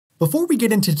Before we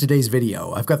get into today's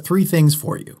video, I've got 3 things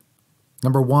for you.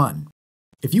 Number 1,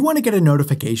 if you want to get a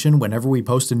notification whenever we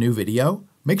post a new video,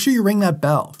 make sure you ring that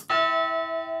bell.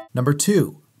 Number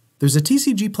 2, there's a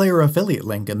TCG Player affiliate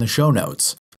link in the show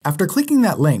notes. After clicking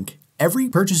that link, every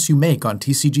purchase you make on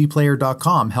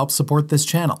tcgplayer.com helps support this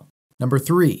channel. Number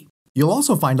 3, you'll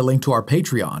also find a link to our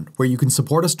Patreon where you can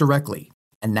support us directly.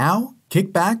 And now,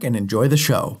 kick back and enjoy the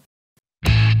show.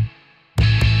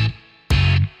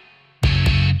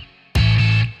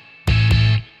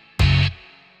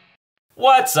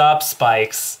 What's up,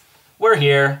 Spikes? We're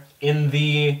here in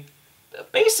the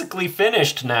basically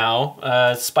finished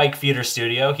now Spike Feeder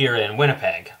Studio here in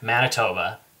Winnipeg,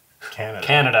 Manitoba,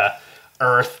 Canada,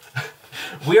 Earth.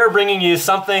 We are bringing you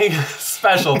something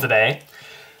special today.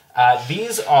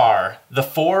 These are the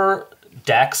 4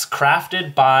 decks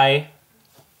crafted by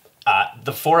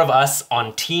the 4 of us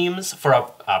on teams for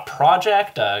a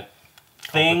project, a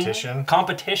thing,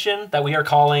 competition that we are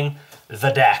calling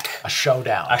The Deck. A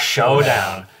showdown. A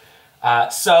showdown.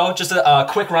 So just a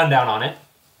quick rundown on it.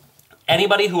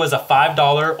 Anybody who was a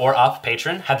 $5 or up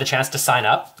patron had the chance to sign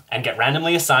up and get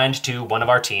randomly assigned to one of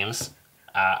our teams.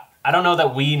 I don't know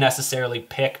that we necessarily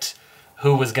picked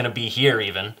who was going to be here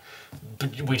even.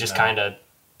 We just kind of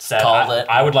said,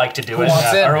 I would like to do it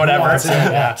or whatever.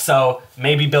 Yeah. So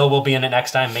maybe Bill will be in it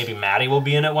next time. Maybe Maddie will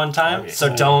be in it one time.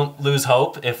 So don't lose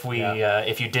hope if we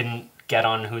if you didn't get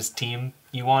on whose team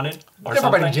you wanted or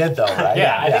Everybody something. did though, right?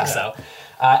 Yeah, I think so.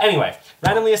 Anyway,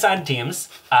 randomly assigned teams.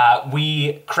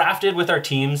 We crafted with our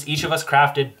teams, each of us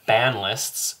crafted ban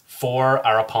lists for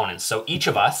our opponents. So each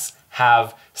of us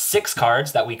have 6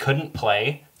 cards that we couldn't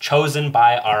play, chosen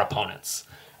by our opponents.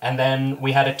 And then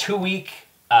we had a 2-week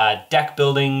deck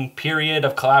building period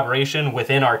of collaboration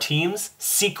within our teams,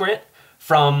 secret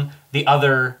from the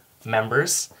other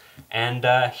members. And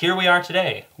here we are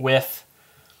today with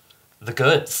the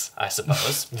goods, I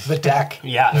suppose. The deck.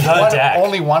 Yeah, the deck.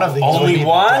 Only one of these. Only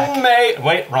one may...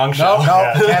 Wait, wrong show.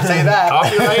 No, can't say that.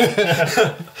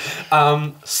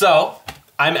 Copyright. So,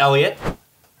 I'm Eliot.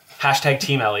 Hashtag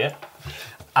Team Eliot.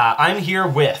 I'm here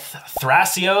with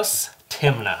Thrasios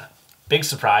Tymna. Big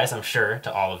surprise, I'm sure,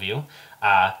 to all of you.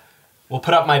 We'll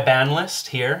put up my ban list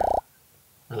here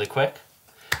really quick.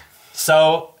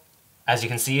 So, as you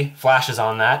can see, Flash is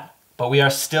on that, but we are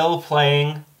still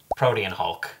playing Protean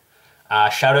Hulk.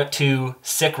 Shout out to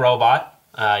Sick Robot.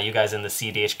 You guys in the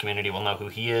CDH community will know who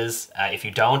he is. If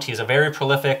you don't, he's a very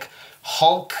prolific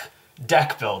Hulk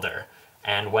deck builder.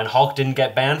 And when Hulk didn't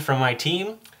get banned from my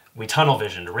team, we tunnel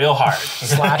visioned real hard.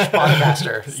 Slash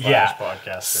podcaster.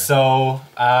 Podcaster. So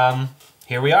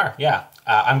here we are. Yeah,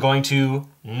 I'm going to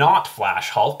not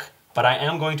Flash Hulk, but I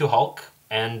am going to Hulk,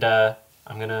 and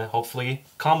I'm gonna hopefully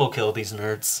combo kill these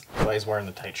nerds. Well, he's wearing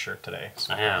the tight shirt today.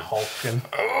 So I am. Hulk and...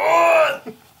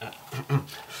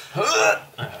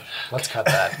 Let's cut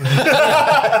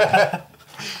that.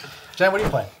 Jen, what are you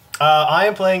playing? I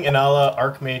am playing Inalla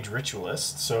Archmage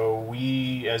Ritualist. So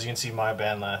we, as you can see my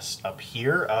ban list up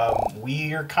here,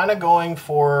 we are kind of going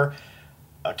for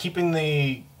keeping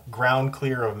the ground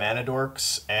clear of mana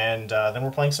dorks, and then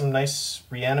we're playing some nice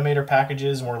reanimator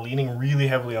packages, and we're leaning really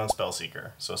heavily on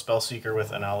Spellseeker. So Spellseeker with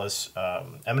Inalla's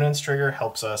Eminence trigger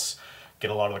helps us get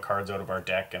a lot of the cards out of our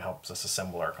deck and helps us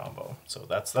assemble our combo. So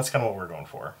that's kind of what we're going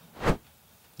for.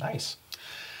 Nice.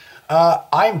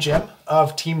 I'm Jim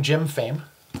of Team Jim fame.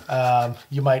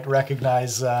 You might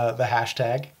recognize the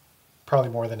hashtag,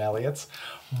 probably more than Eliot's.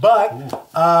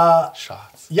 But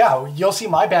Shots. Yeah, you'll see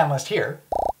my ban list here.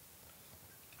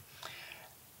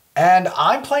 And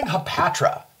I'm playing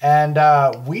Hapatra.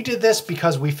 And we did this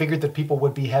because we figured that people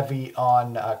would be heavy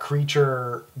on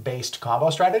creature-based combo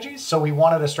strategies. So we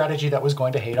wanted a strategy that was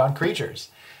going to hate on creatures.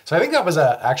 So I think that was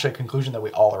actually a conclusion that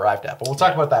we all arrived at. But we'll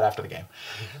talk about that after the game.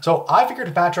 So I figured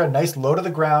Hapatra, nice low to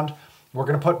the ground. We're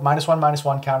going to put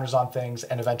 -1/-1 counters on things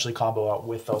and eventually combo out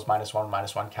with those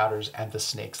 -1/-1 counters and the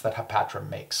snakes that Hapatra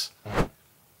makes.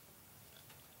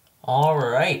 All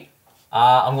right.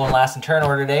 I'm going last in turn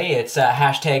order today. It's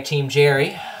hashtag Team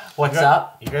Jerry. What's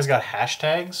up? You guys got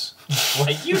hashtags?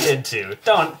 You did too.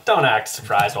 Don't act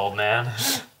surprised, old man.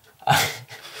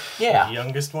 Yeah. The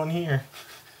youngest one here.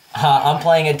 I'm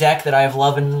playing a deck that I've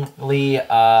lovingly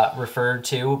referred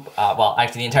to, well,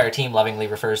 actually the entire team lovingly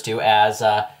refers to as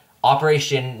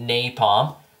Operation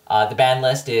Napalm. The ban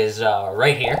list is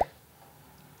right here.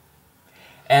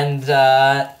 And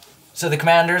so the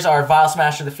commanders are Vial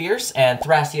Smasher the Fierce and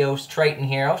Thrasios Triton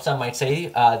Hero, some might say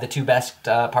the 2 best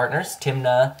partners.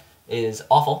 Tymna is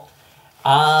awful.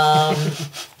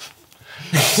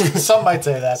 Some might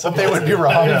say that, but they would be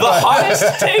wrong. The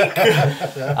hottest take!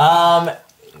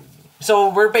 So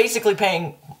we're basically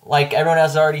playing like everyone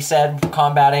has already said,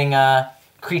 combating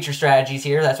creature strategies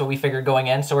here. That's what we figured going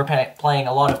in. So we're playing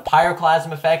a lot of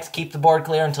pyroclasm effects, keep the board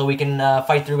clear until we can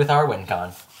fight through with our win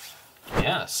con.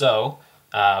 Yeah, so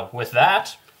with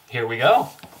that, here we go.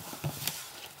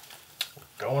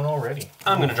 Going already.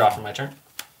 I'm going to draw for my turn.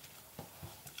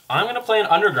 I'm going to play an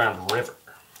Underground River.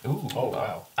 Ooh. Oh,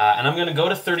 wow. And I'm going to go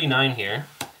to 39 here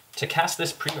to cast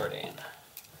this Preordain.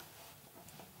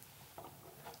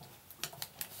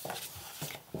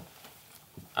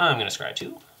 I'm going to scry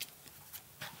 2.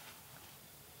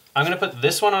 I'm going to put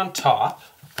this one on top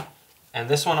and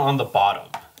this one on the bottom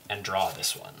and draw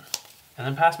this one. And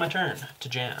then pass my turn to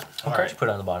Jan. What card you put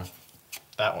on the bottom?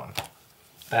 That one.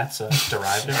 That's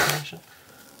derived information.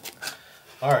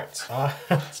 All right.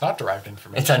 It's not derived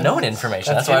information. It's unknown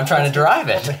information. That's why I'm trying to derive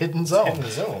It's a it. hidden zone. Hidden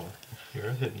zone. You're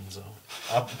a hidden zone.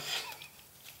 I'm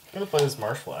going to play this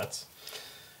Marsh Flats.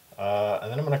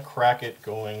 And then I'm going to crack it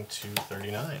going to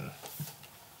 39. I'm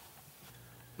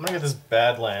going to get this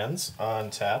Badlands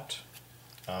untapped.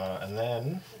 And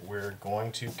then we're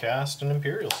going to cast an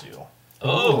Imperial Seal.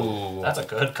 Oh, that's a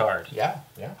good card. Yeah.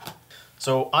 Yeah.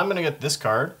 So I'm going to get this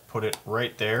card, put it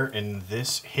right there in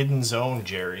this hidden zone,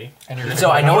 Jerry. And you're So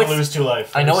I know I'm it's gonna lose 2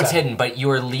 life. I know it's 37. hidden, but you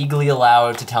are legally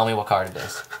allowed to tell me what card it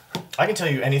is. I can tell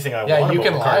you anything I Yeah, want you about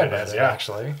can what lie card about is, it, yeah.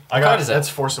 actually. I What got card is it? That's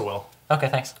Force of Will. Okay,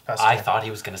 thanks. Pass I turn. thought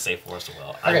he was going to say Force of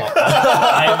Will. Okay.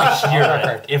 I'm here.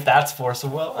 Card. If that's Force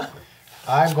of Will.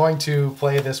 I'm going to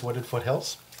play this Wooded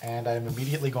Foothills, and I'm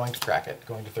immediately going to crack it,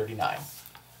 going to 39.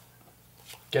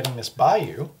 Getting this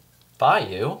Bayou,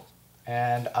 Bayou.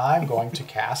 and I'm going to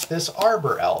cast this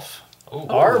Arbor Elf. Ooh,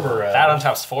 Arbor Elf. That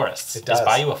untaps forests. It does. Is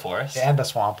Bayou a forest? And a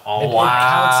swamp. Oh, It wow.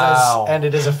 counts as, and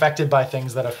it is affected by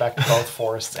things that affect both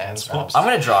forests and swamps. I'm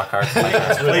gonna draw a card for my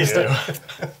turn. Please do.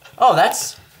 Oh,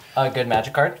 that's a good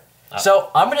Magic card.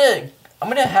 So I'm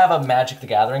gonna have a Magic the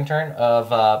Gathering turn of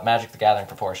Magic the Gathering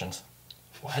proportions.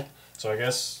 What? So I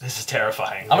guess This is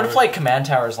terrifying. I'm gonna play Command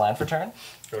Tower's land for turn.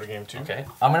 go to game 2. Okay.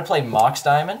 I'm gonna play Mox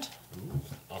Diamond,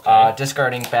 Okay.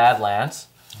 discarding Badlands.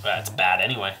 That's bad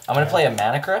anyway. I'm gonna play a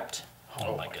Mana Crypt.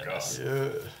 Oh, my goodness. Yeah.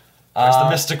 Where's the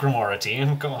Mystic Remora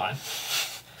team? Come on.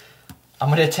 I'm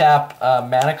gonna tap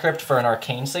Mana Crypt for an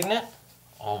Arcane Signet,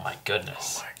 Oh my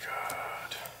goodness. My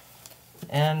God.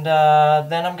 and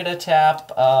then I'm gonna tap.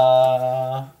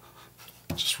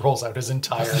 Just rolls out his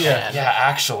entire Yeah. hand. Yeah,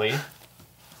 actually.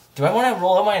 Do I want to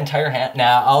roll out my entire hand?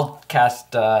 Nah, I'll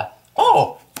cast.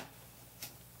 Oh,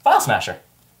 File Smasher.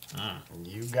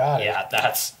 You got it. Yeah,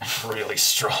 that's really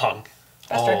strong.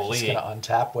 That's right. Just Holy. gonna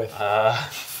untap with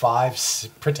 5,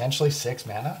 potentially 6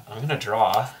 mana. I'm gonna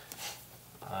draw.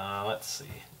 Let's see.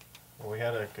 Well, we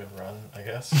had a good run, I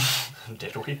guess.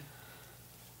 Did we?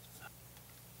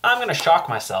 I'm gonna shock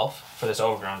myself for this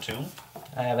Overground Tomb.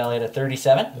 I have Eliot at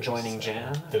 37. Joining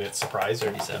Jan. Did it surprise you?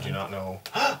 Did 37. you not know?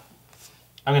 I'm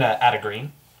gonna add a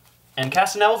green and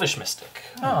cast an Elvish Mystic.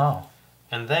 Oh.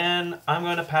 And then I'm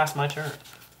gonna pass my turn.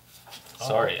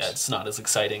 Sorry, Oh. it's not as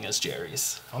exciting as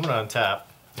Jerry's. I'm going to untap.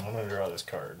 I'm going to draw this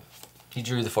card. He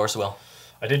drew the Force Will.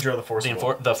 I did draw the Force of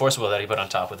Will. The Force Will that he put on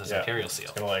top with his Yeah, Imperial Seal.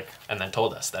 It's going to like... And then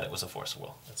told us that it was a Force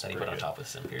Will That's that he put pretty on good. top with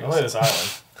his I Imperial play Seal. this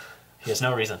island. He has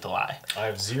no reason to lie. I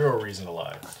have 0 reason to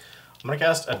lie. I'm going to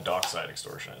cast a Dockside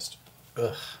Extortionist.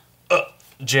 Ugh.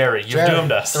 Jerry, you've Jerry,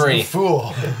 doomed us. 3. You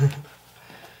fool.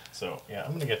 So, yeah,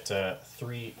 I'm going to get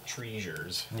 3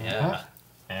 treasures. Yeah.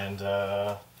 And,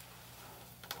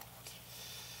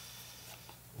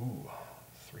 ooh,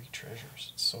 3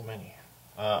 treasures. It's so many.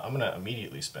 I'm going to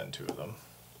immediately spend 2 of them.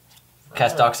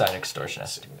 Cast Dockside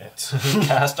Extortionist. Signet.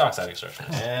 Cast Dockside Extortion.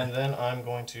 And then I'm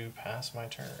going to pass my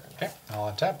turn. Okay,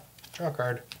 I'll untap. Draw a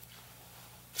card.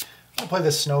 I'm gonna play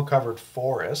this Snow-Covered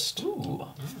Forest, Ooh.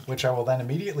 which I will then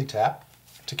immediately tap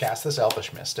to cast this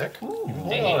Elvish Mystic.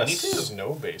 Hey, A lot of me too.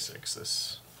 snow basics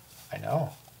this I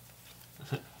know.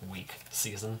 Week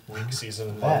season. week,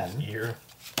 season, Then- month, year.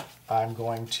 I'm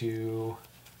going to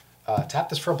tap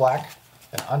this for a black,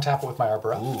 then untap it with my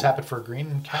Arbor Elf, tap it for a green,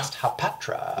 and cast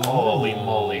Hapatra, Holy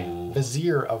moly.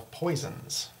 Vizier of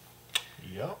Poisons.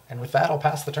 Yep. And with that, I'll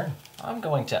pass the turn. I'm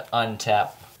going to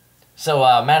untap. So,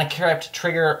 Mana Crypt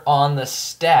trigger on the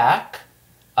stack.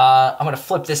 I'm going to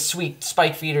flip this sweet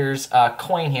Spike Feeder's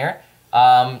coin here.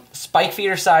 Spike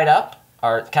Feeder side up,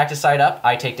 or Cactus side up,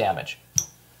 I take damage.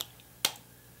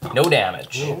 No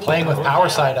damage. Playing with power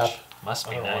side up. Must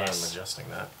I be don't know why I'm nice. adjusting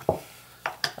that.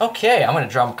 Okay, I'm going to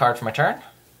draw a card for my turn.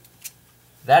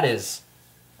 That is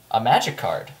a magic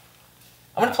card.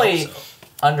 I'm going to play hope so.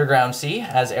 Underground Sea,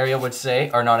 as Ariel would say,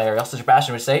 or not Ariel, Sister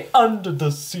Bastion would say, Under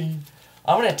the Sea.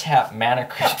 I'm going to tap Mana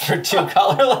Crypt for 2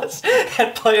 colorless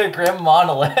and play a Grim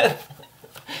Monolith.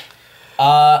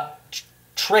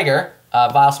 Trigger.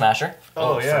 Vial Smasher.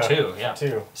 Oh, yeah. For 2, yeah.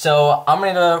 2. So I'm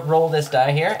gonna roll this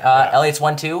die here. Elliot's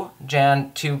 1, 2,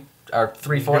 Jan 2 or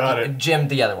 3, 4. Got it. Jim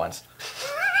the other ones.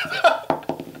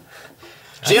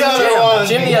 Jim the other ones.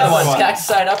 Jim the other ones. Cactus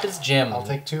side up is Jim. I'll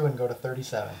take 2 and go to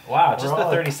 37. Wow, just We're the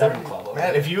all at 37 30. club. Over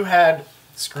Man, there. if you had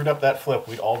screwed up that flip,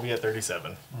 we'd all be at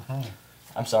 37.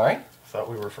 I'm sorry, Thought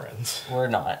we were friends. we're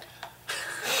not.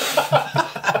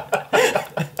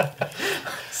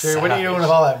 Jerry, what are you doing with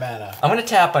all that mana? I'm gonna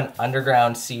tap an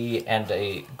Underground Sea and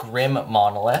a Grim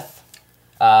Monolith,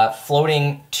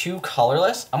 floating 2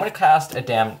 colorless. I'm gonna cast a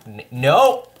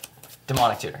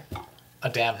Demonic Tutor. A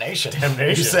damnation.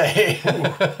 Damnation. You say. I'm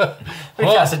gonna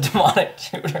cast a Demonic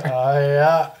Tutor.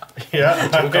 Yeah.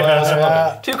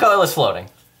 Yeah. 2 colorless floating.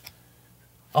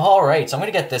 All right, so I'm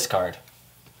gonna get this card.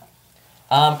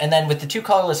 And then with the 2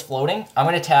 colorless floating, I'm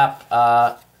gonna tap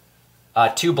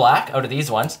 2 black out of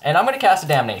these ones, and I'm gonna cast a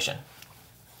Damnation.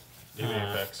 Do the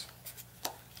effects.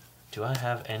 Do I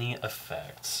have any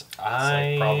effects?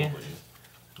 Probably.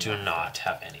 do not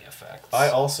have any effects. I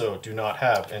also do not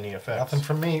have any effects. Nothing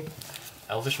from me.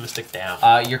 Elvish Mystic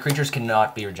down. Your creatures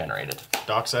cannot be regenerated.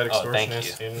 Dockside Oh, thank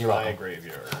Extortionist you. in You're my welcome.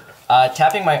 graveyard.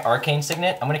 Tapping my Arcane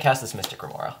Signet, I'm gonna cast this Mystic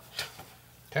Remora.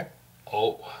 Okay.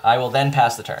 Oh. I will then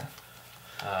pass the turn.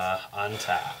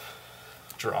 Untap.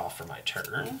 Draw for my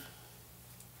turn.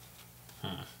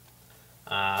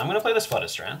 I'm going to play this Flooded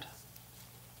Strand.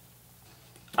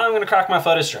 I'm going to crack my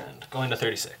Flooded Strand, going to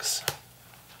 36.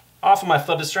 Off of my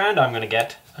Flooded Strand, I'm going to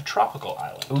get a Tropical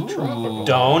Island. Ooh.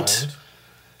 Don't.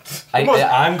 I'm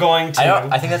I'm going to...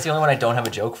 I think that's the only one I don't have a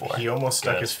joke for. He almost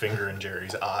stuck Good. his finger in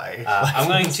Jerry's eye. I'm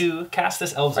going to cast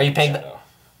this Elves Are you paying Shadow.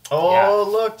 oh, yeah.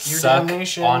 look, your Suck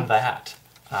damnation. on that.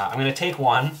 I'm going to take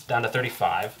 1 down to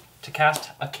 35 to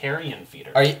cast a Carrion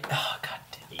Feeder. Are you? Oh god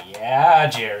damn. Yeah,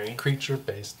 Jerry.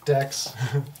 Creature-based decks.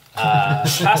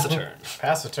 Pass the turn.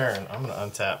 Pass the turn. I'm going to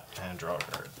untap and draw a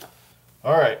card.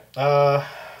 All right. Well,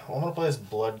 I'm going to play this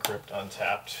Blood Crypt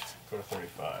untapped. Go to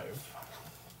 35.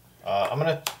 I'm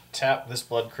going to tap this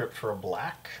Blood Crypt for a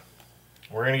black.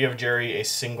 We're going to give Jerry a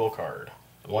single card.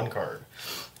 1 card.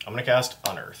 I'm going to cast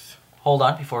Unearth. Hold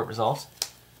on before it resolves.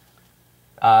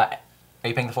 Are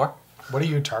you paying the 4? What are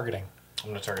you targeting? I'm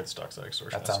going to target the Dockside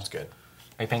Extortionist. That sounds good.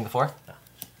 Are you paying the 4?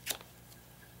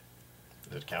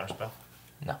 Is it a counterspell?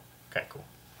 No. Okay, cool.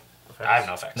 I have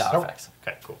no effects. No Nope. effects.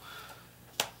 Okay, cool.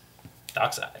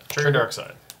 Dockside. Trigger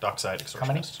Darkside. Dockside Extortionist. How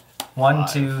many? 1,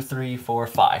 5. 2, 3, 4,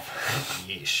 5.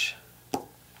 Yeesh.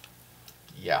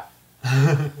 Yeah.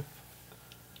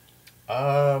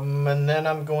 And then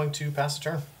I'm going to pass the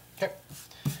turn. Okay.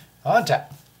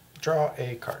 Untap. Draw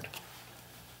a card.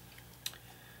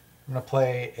 I'm going to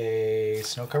play a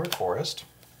Snow-Covered Forest.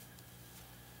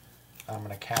 I'm going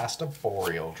to cast a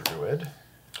Boreal Druid.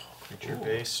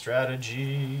 Creature-based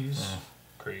strategies.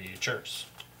 Creatures.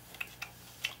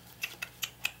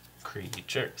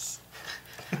 Creatures.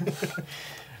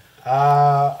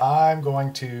 I'm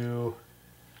going to...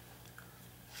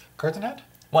 Cards in hand?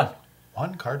 1.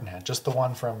 1 card in hand. Just the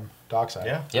one from Dockside.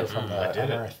 Yeah. Yep. Or from the I did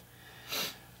it.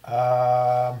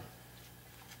 Unearth.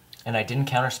 And I didn't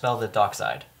counterspell the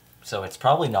Dockside. So it's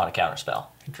probably not a counterspell.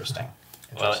 Interesting.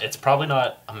 Well, it's probably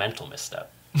not a mental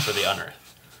misstep for the Unearth.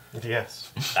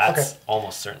 Yes. That's Okay.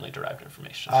 almost certainly derived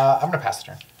information. I'm going to pass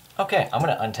the turn. Okay, I'm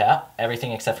going to untap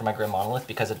everything except for my Grim Monolith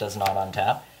because it does not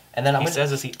untap. And then I'm he going to...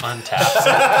 says as he untaps.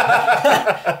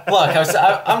 Look,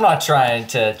 I'm not trying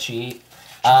to cheat.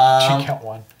 Cheat count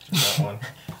 1. That one.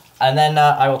 And then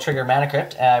I will trigger Mana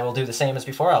Crypt. I will do the same as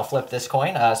before. I'll flip this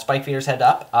coin. Spike Feeder's head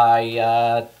up.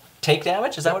 I take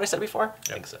damage. Is that what I said before?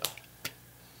 I think so.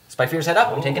 Spike Feeder's head up.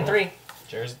 I'm taking 3.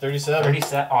 Jerry's at 37.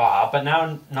 37. Aw, but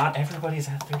now not everybody's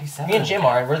at 37. Me and Jim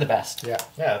are. We're the best. Yeah.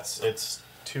 Yeah, it's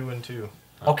 2 and 2.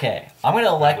 Okay, I'm going to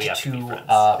elect We have to be to... friends.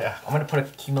 Yeah. I'm going to put a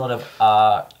cumulative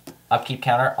upkeep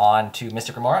counter onto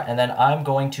Mystic Remora, and then I'm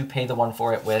going to pay the 1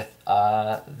 for it with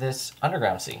this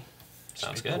Underground Sea.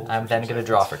 Sounds good. I'm then going to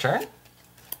draw for turn.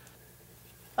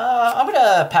 I'm going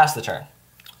to pass the turn.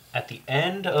 At the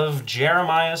end of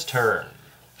Jeremiah's turn,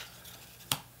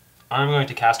 I'm going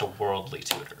to cast a Worldly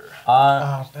Tutor.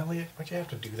 Oh, Elliot, why'd you have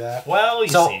to do that? Well, you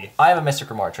So, see. I have a Mystic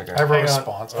Remora trigger. I have a Hang on.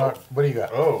 response. Oh. What do you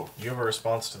got? Oh, you have a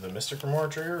response to the Mystic Remora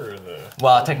trigger or the...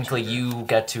 Well, technically, you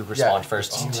get to respond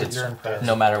first, you're in priority.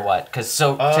 no matter what. Because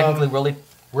technically, really,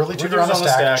 Whirly Tutor on the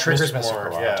stack, triggers Mystic Remora.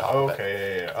 Remora Yeah, on top of it.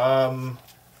 okay, yeah.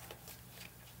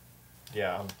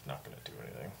 Yeah, I'm not going to do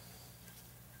anything.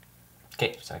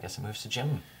 okay. So I guess it moves to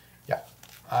Jim. Yeah.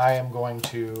 I am going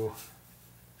to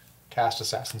cast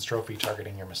Assassin's Trophy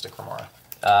targeting your Mystic Remora.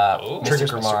 Mystic Triggers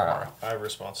Mystic Remora. Remora. I have a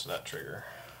response to that trigger.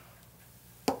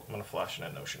 I'm going to flash in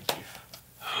a Notion Thief.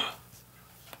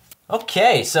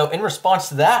 Okay, so in response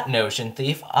to that Notion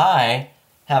Thief, I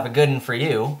have a good one for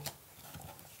you.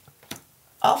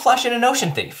 I'll flash in a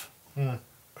Notion Thief.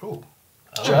 Ooh.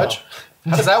 Judge,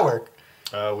 how does that work?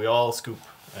 We all scoop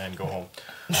and go home.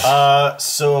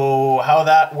 So how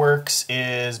that works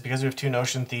is because we have two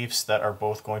Notion Thieves that are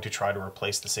both going to try to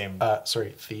replace the same...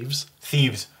 Sorry, thieves?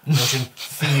 Thieves. Notion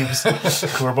Thieves.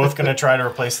 Who are both going to try to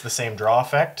replace the same draw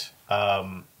effect.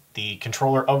 The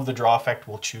controller of the draw effect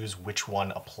will choose which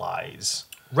one applies.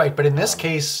 Right, but in this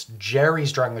case,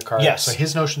 Jerry's drawing the card, Yes. so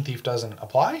his Notion Thief doesn't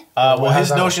apply? Well, How his does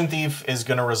that Notion work? Thief is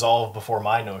going to resolve before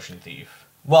my Notion Thief.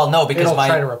 Well, no, because It'll my...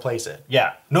 try to replace it.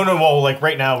 Yeah. No, well, like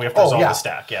right now we have to resolve yeah. the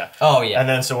stack, yeah. Oh, yeah. And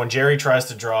then so when Jerry tries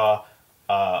to draw,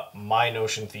 my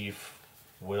Notion Thief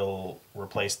will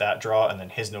replace that draw, and then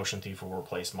his Notion Thief will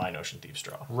replace my Notion Thief's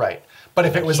draw. Right. But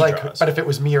if it was he like, draws. but if it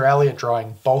was me or Eliot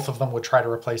drawing, both of them would try to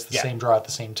replace the Yeah. same draw at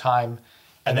the same time,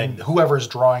 and And then whoever's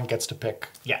drawing gets to pick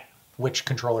Yeah. which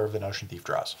controller of the Notion Thief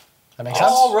draws. That makes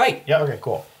sense? All right. Yeah. Okay,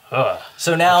 cool. Ugh.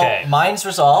 So now Okay. mine's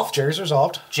resolved. Jerry's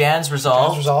resolved. Jan's resolved.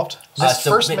 Jan's resolved. This so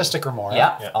first mi- Mystic Remora.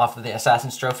 Yeah, off of the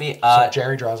Assassin's Trophy. So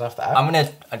Jerry draws off that. I'm going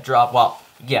to draw... Well,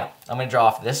 yeah. I'm going to draw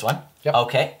off this one. Yep.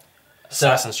 Okay. So,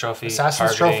 Assassin's Trophy.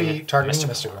 Assassin's Trophy targeting the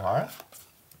Mystic Mystic Remora.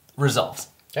 resolved.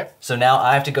 Yep. So now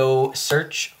I have to go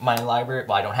search my library.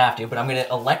 Well, I don't have to, but I'm going to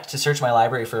elect to search my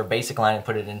library for a basic line and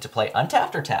put it into play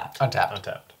untapped or tapped. Untapped.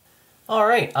 Untapped. All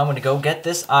right, I'm going to go get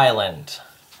this island.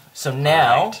 So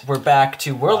now Alright. we're back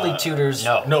to Worldly Tutors.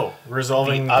 No,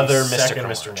 resolving The other second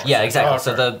Mystic Mr. Moore. Yeah, exactly. Oh,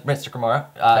 So correct. the Mystic Remora.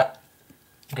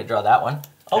 You could draw that one.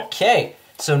 Okay.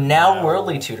 So now Now-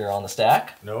 Worldly Tutor on the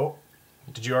stack. No.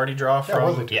 Did you already draw from...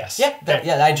 Worldly Tutor. Yes. Yeah,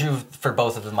 yeah. I drew for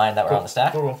both of mine that were on the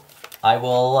stack. Cool. I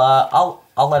will.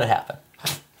 I'll let it happen.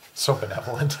 So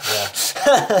benevolent.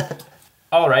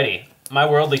 Alrighty. My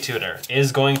Worldly Tutor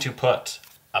is going to put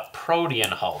a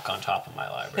Protean Hulk on top of my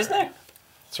library. Isn't there?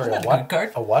 Sorry, Isn't a that a what? good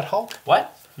card? A what Hulk?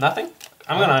 What? Nothing?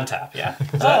 I'm going to untap, yeah.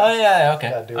 Oh yeah. Okay.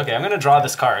 Yeah, dude. Okay, I'm going to draw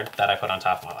this card that I put on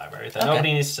top of my library that Okay.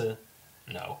 nobody needs to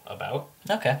know about.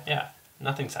 Okay. Yeah,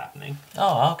 nothing's happening.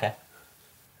 Oh okay.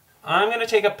 I'm going to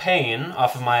take a pain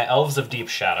off of my Elves of Deep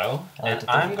Shadow, I like and to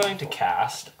think I'm going to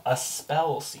cast a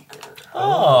Spellseeker.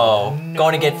 Oh,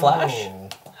 going to get flash?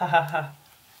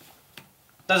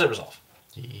 Does it resolve?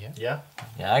 Yeah. Yeah.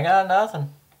 Yeah, I got nothing.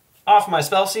 Off my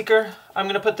Spellseeker, I'm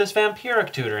going to put this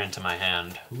Vampiric Tutor into my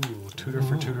hand. Ooh, tutor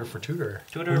for tutor for tutor.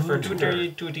 Tutor for tutor,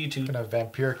 tooty toot. Gonna have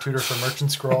vampiric tutor for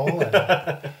merchant scroll.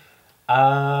 And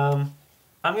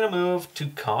I'm going to move to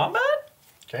combat.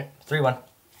 Okay. 3-1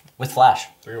 with flash.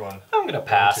 3-1. I'm going to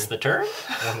pass 1-2. the turn.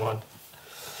 1-1.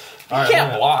 You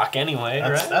can't block anyway,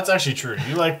 That's, right? that's actually true.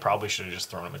 You probably should have just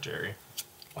thrown him at Jerry.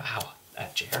 Wow,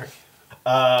 at Jerry.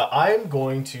 I'm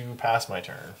going to pass my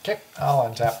turn. okay, I'll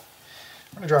untap.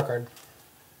 I'm gonna draw a card.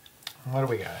 What do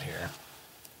we got here?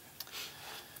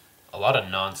 A lot of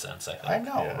nonsense, I think. I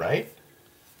know, Yeah. right?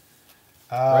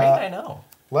 Right? I know.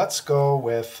 Let's go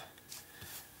with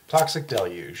Toxic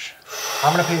Deluge.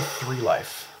 I'm gonna pay 3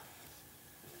 life.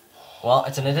 Well,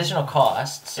 it's an additional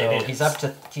cost, so It he's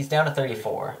is. he's down to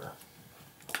 34.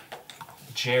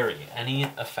 Jerry, any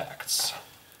effects?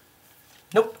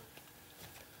 Nope.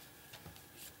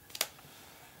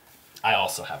 I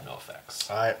also have no effects.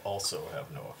 I also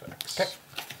have no effects. Okay.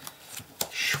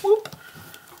 Swoop.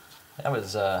 That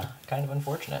was kind of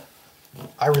unfortunate.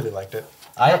 I really liked it.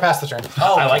 I- I'm gonna pass the turn.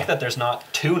 Oh, I okay. like that there's not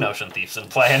 2 Notion Thieves in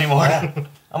play anymore.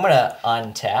 I'm gonna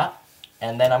untap,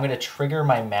 and then I'm gonna trigger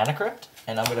my Mana Crypt,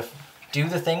 and I'm gonna do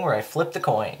the thing where I flip the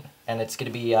coin, and it's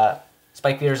gonna be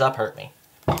Spike Beaters up, hurt me.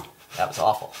 That was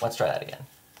awful. Let's try that again.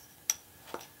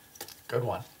 Good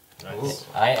one. Nice.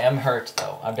 I am hurt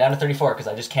though. I'm down to 34 because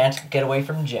I just can't get away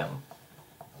from Jim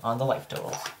on the life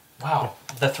totals. Wow.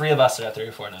 The 3 of us are at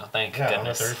 34 now. Thank Yeah, I'm at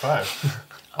goodness. 35.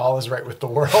 All is right with the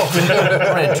world. I'm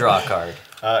gonna draw a card.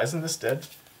 Isn't this dead?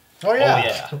 Oh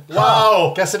yeah. Oh, yeah.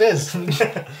 Wow! Guess it is.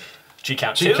 G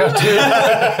count G 2? count 2.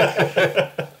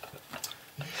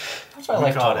 What's my We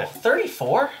life caught total? it.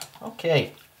 34?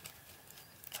 Okay.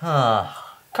 Huh.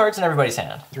 Cards in everybody's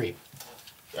hand. 3.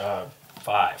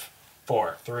 5,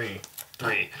 4, 3.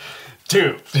 3,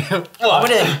 2. I'm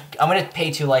gonna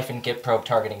pay 2 life and get probe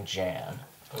targeting Jan.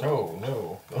 Oh,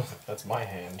 no. Oh, that's my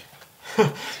hand.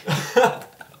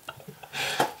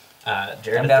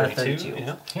 Jared I'm at down to 32. 32.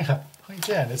 Yeah. Yeah. Hey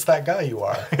Jen, it's that guy you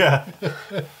are.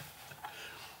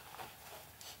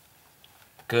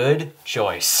 Good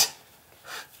choice.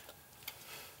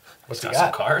 What's he Got some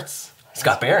got? cards. He's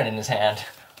got Baron in his hand.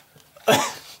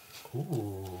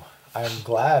 Ooh. I'm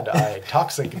glad I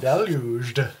toxic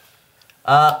deluged.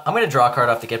 I'm gonna draw a card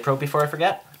off the get probe before I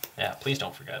forget. Yeah, please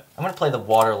don't forget. I'm gonna play the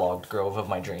Waterlogged Grove of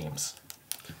My Dreams.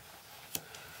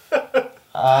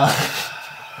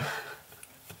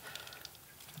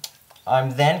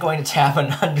 I'm then going to tap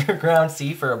an Underground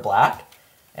Sea for a black,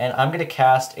 and I'm going to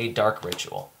cast a Dark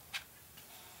Ritual.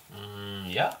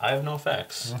 Yeah, I have no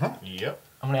effects. Yep.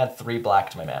 I'm going to add 3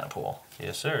 black to my mana pool.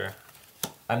 Yes, sir.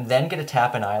 I'm then going to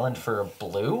tap an island for a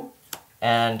blue,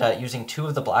 and using 2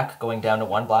 of the black, going down to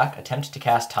 1 black, attempt to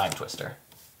cast Time Twister.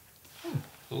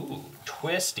 Ooh,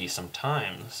 twisty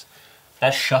sometimes.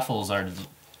 That shuffles our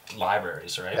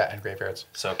libraries, right? Yeah, and graveyards.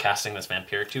 So casting this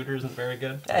Vampiric Tutor isn't very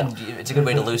good. And it's a good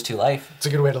way to lose 2 life. It's a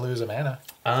good way to lose a mana.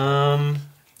 I'm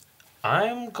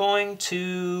going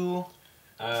to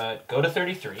go to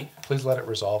 33. Please let it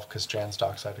resolve, because Jan's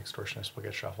Dockside Extortionist will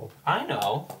get shuffled. I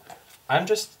know. I'm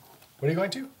just What are you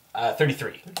going to?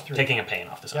 33. Taking a pain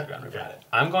off this Yep, underground you river. got it.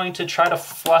 I'm going to try to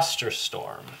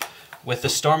Flusterstorm, with the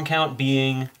storm count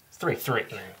being 3.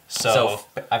 So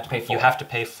I have to pay 4. you have to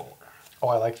pay 4. Oh,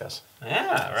 I like this.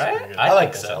 Yeah, pretty right? good. I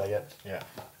like think this, so. Eliot. Yeah.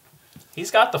 He's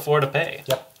got the 4 to pay.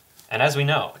 Yep. And as we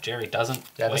know, Jerry doesn't.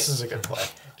 Yeah, wait. this is a good play.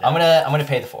 I'm gonna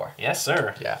pay the 4. Yes,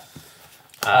 sir. Yeah.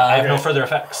 I have no Okay. further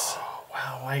effects.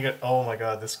 Wow, I got. Oh my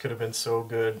god, this could have been so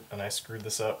good, and I screwed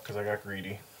this up because I got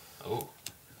greedy. Oh.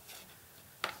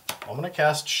 I'm gonna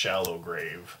cast Shallow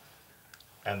Grave,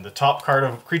 and the top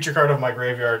creature card of my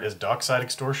graveyard is Dockside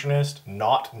Extortionist,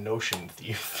 not Notion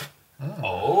Thief.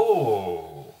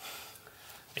 Oh.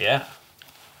 Yeah.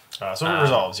 So it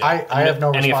resolves. Yeah. I have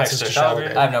no Any responses effects to to Shallow Shallow Grave.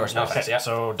 Grave? I have no No response. effects, yeah.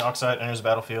 So Dockside enters the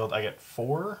battlefield. I get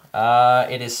 4.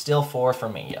 It is still 4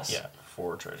 from me, yes. Yeah,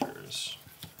 4 treasures.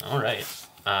 All right.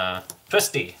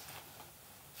 Twisty.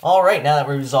 All right, now that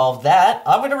we resolved that,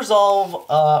 I'm going to resolve,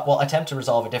 attempt to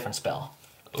resolve a different spell.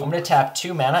 I'm going to tap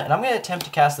 2 mana, and I'm going to attempt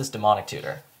to cast this Demonic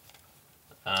Tutor.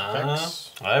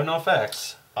 Effects. I have no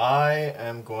effects. I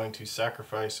am going to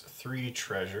sacrifice 3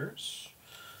 treasures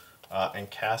and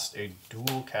cast a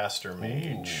Dual Caster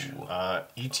Mage.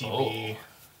 ETB,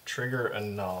 trigger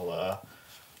Inalla,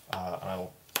 and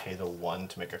I'll pay the 1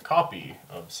 to make a copy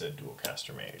of said Dual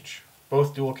Caster Mage.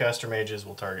 Both Dual Caster Mages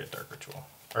will target Dark Ritual.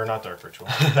 Or not Dark Ritual,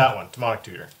 that one, Demonic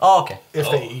Tutor. Oh, okay.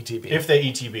 If they ETB. If they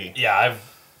ETB. Yeah, I have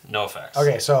no effects.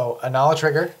 Okay, so Inalla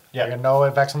trigger. Yeah. You got no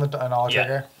effects on the Inalla Yeah.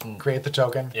 trigger. Create the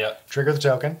token. Yeah. Trigger the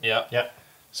token. Yeah. Yep.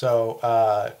 So,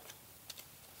 I'm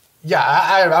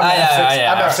not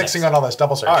alright. fixing on all this.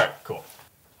 Double search. All right, cool.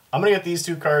 I'm going to get these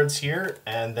 2 cards here,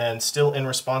 and then still in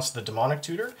response to the Demonic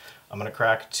Tutor, I'm going to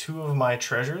crack 2 of my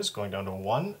treasures, going down to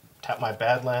 1, tap my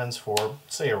Badlands for,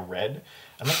 say, a red.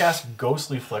 I'm going to cast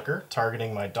Ghostly Flicker,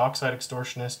 targeting my Dockside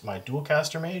Extortionist, my Dual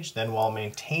Caster Mage. Then while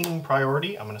maintaining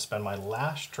priority, I'm going to spend my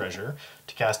last treasure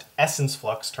to cast Essence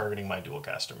Flux, targeting my Dual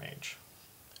Caster Mage.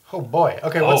 Oh boy.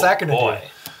 Okay, what's that going to do?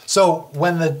 So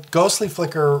when the Ghostly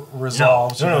Flicker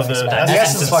resolves, No, you're gonna the expand- Essence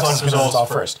Essence Flux Flux is going to resolves resolve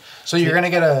first. first. So you're going to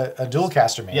get a Dual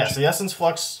Caster Mage. Yeah, so the Essence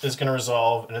Flux is going to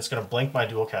resolve, and it's going to blink my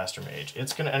Dual Caster Mage.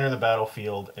 It's going to enter the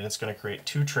battlefield, and it's going to create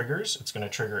 2 triggers. It's going to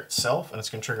trigger itself, and it's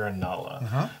going to trigger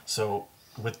Inalla. So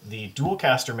with the Dual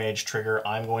Caster Mage trigger,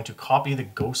 I'm going to copy the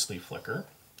Ghostly Flicker.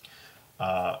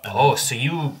 So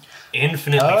you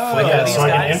infinitely flicker Yeah, these so I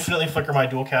can guys? infinitely flicker my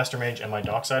Dual Caster Mage and my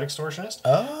Dockside Extortionist,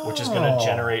 which is going to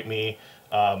generate me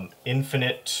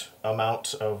infinite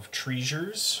amount of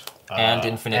treasures. And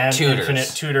infinite tutors. Infinite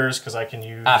tutors, because I can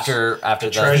use After the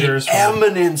treasures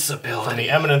Eminence from ability. the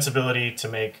Eminence ability to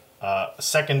make a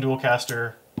second Dual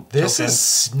Caster This token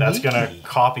is that's going to sneaky.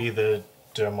 copy the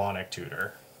Demonic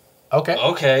Tutor. Okay.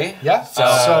 Okay. Yeah.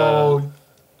 So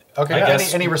okay. I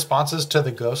guess- Any responses to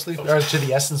the Ghostly or to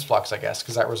the Essence Flux? I guess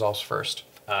because that resolves first.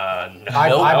 No. I'm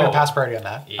going to pass priority on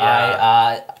that.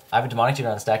 Yeah. I have a Demonic Tutor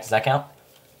on the stack. Does that count?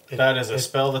 That is a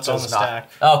spell that's on the does not. stack.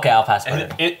 Okay, I'll pass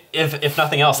priority. If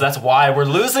nothing else, that's why we're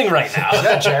losing right now.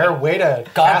 Yeah, Jared, way to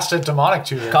cast a Demonic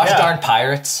Tutor. Gosh Yeah. darn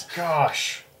pirates.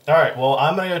 Gosh. All right, well,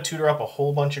 I'm going to tutor up a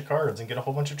whole bunch of cards and get a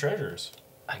whole bunch of treasures.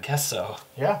 I guess so.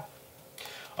 Yeah.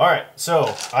 All right,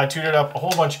 so I tutored up a whole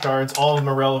bunch of cards. All of them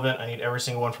are relevant. I need every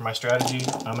single one for my strategy.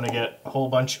 I'm going to get a whole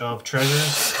bunch of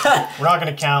treasures. We're not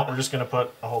going to count. We're just going to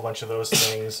put a whole bunch of those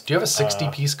things. Do you have a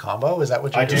 60-piece combo? Is that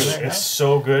what you're I do. doing right now? It's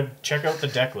so good. Check out the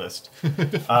deck list.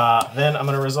 Then I'm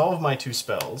going to resolve my 2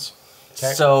 spells.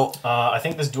 Okay. So I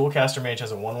think this Dual Caster Mage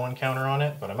has a 1/1 counter on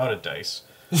it, but I'm out of dice.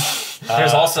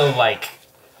 There's also like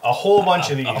A whole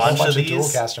bunch of these. a bunch of Dual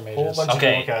these. Caster Whole Mages. bunch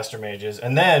Okay. of Dual Caster Mages.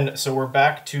 And then, so we're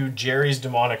back to Jerry's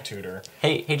Demonic Tutor.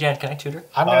 hey Jan, can I tutor?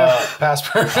 I'm going to pass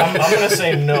priority. I'm going to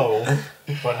say no,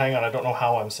 but hang on, I don't know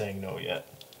how I'm saying no yet.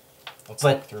 Let's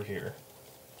But- look through here.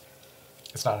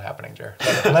 It's not happening, Jared.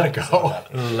 Let it go.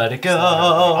 Let it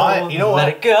go. You know Let what?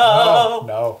 it go.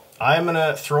 No. I'm going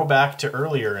to throw back to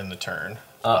earlier in the turn.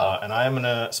 And I am going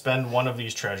to spend one of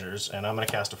these treasures, and I'm going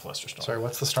to cast a Flusterstorm. Sorry,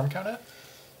 what's the storm count at?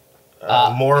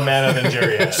 More mana than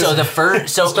Jerry has. So the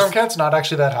first, so Storm Count's not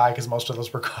actually that high because most of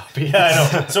those were copies. Yeah,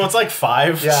 I know. So it's like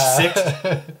 5, Yeah.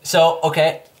 6. so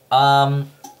okay, I'll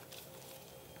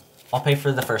pay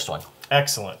for the first one.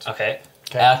 Excellent. Okay.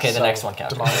 Okay, the next one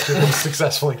counts. Demonic Tutor was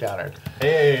successfully countered.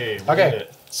 Hey, we did Okay,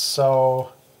 it.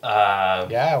 so Uh,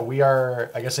 yeah, we are,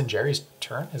 I guess, in Jerry's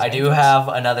turn. His I do vengeance. have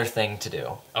another thing to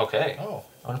do. okay. Oh.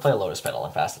 I'm gonna play a Lotus Petal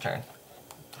and pass the turn.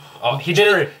 Oh, he did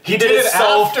it. He did did it it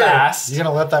so after. fast. You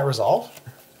gonna let that resolve?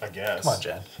 I guess. Come on,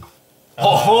 Jen.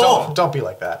 Oh, Don't be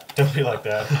like that. Don't be like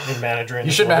that. You mana drain.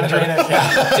 You should mana drain it.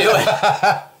 Yeah. Do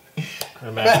it.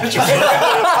 Gonna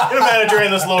mana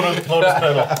drain this Lotus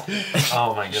Petal.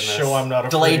 oh my goodness. Show I'm not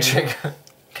afraid. Delayed trigger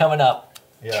coming up.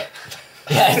 Yeah.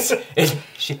 Yeah,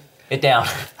 it down.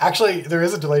 Actually, there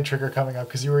is a delayed trigger coming up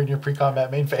because you were in your pre-combat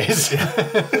main phase.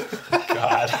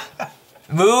 God.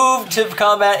 Move to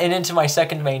combat and into my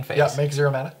second main phase. Yeah, make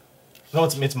 0 mana. No,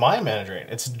 it's my mana drain.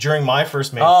 It's during my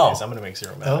first main Oh. phase. I'm gonna make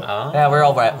 0 mana. Oh. Yeah, we're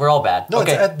all bad. We're all bad. No,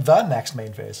 okay. it's at the next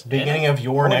main phase. Beginning of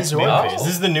your What next is your- main Oh. phase. This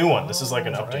is the new one. This is like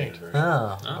an updated version.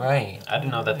 Oh, right. I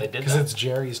didn't know that they did Because that. it's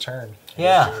Jerry's turn.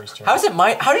 Yeah. Jerry's turn. How is it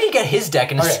my? How did he get his deck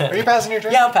Okay, instead? are you passing your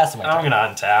turn? Yeah, I'm passing my I'm turn.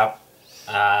 gonna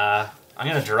untap. I'm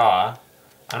gonna draw.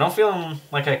 I don't feel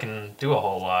like I can do a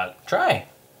whole lot. Try.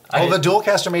 Oh, the dual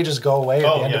caster mages go away at the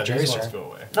Oh end yeah, of Jerry's these ones turn.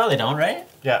 go away. No, they don't, right?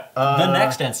 Yeah. The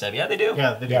next end step, yeah, they do.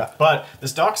 Yeah, they do. Yeah. But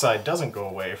this dock side doesn't go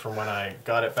away from when I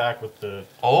got it back with the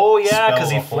Oh yeah, spell because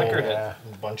he of a flickered it. Yeah.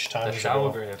 bunch of The times shallow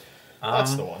ago. grave.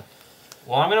 That's the one.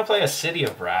 Well, I'm gonna play a City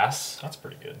of Brass, That's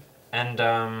pretty good. and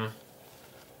I'm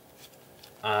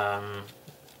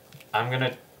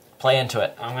gonna Play into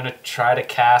it. try to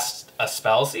cast a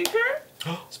Spellseeker.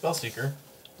 Spellseeker.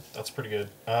 That's pretty good.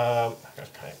 I gotta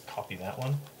kind of copy that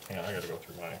one. Hang on, I gotta go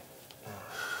through my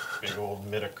big old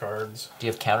meta cards. Do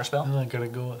you have counterspell? I'm gonna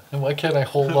go. And why can't I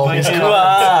hold all these Yeah. cards?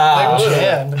 Wow. I'm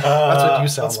Jen. That's what you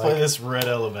sound Let's like. play this red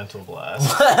elemental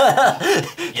blast.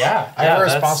 Yeah, I have a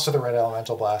that's- response to the red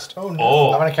elemental blast. Oh no!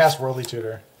 Oh, I'm gonna cast Worldly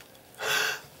Tutor.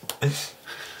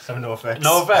 Have no effects.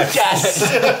 no effects.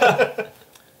 Yes.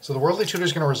 So the Worldly Tutor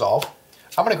is gonna resolve.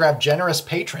 I'm gonna grab Generous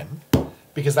Patron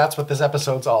because that's what this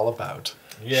episode's all about.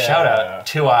 Yeah. Shout out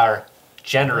to our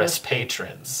generous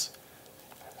patrons.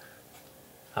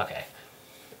 Okay.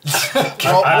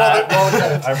 Roll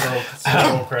credits. I wrote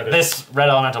zero credits. This red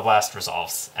elemental blast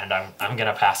resolves, and I'm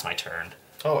gonna pass my turn.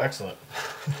 Oh, excellent.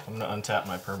 I'm gonna untap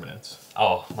my permanents.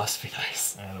 Oh, must be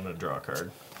nice. And I'm gonna draw a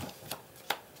card.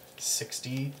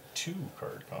 62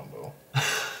 card combo.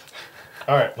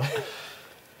 Alright.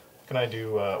 Can I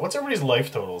do what's everybody's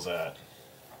life totals at?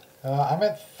 I'm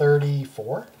at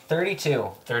 34. 32.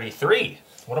 33.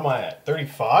 What am I at?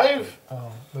 35?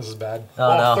 Oh, this is bad.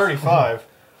 Oh no. 35.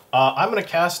 I'm gonna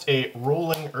cast a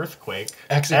rolling earthquake.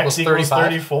 X equals 35?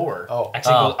 34. Oh. X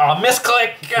equals,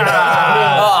 misclick!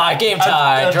 Ah, game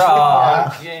time.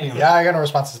 Draw. Game. Yeah, I got no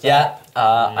responses. to Yeah.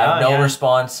 I have no yeah.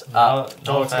 response. No it's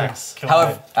gonna effects. kill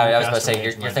However, my I was about to caster say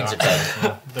mage, your my things are dock.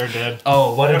 dead. They're dead.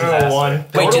 Oh, what a Go to disaster. one.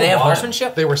 Wait, do they have One.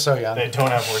 horsemanship? They were so young. They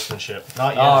don't have horsemanship.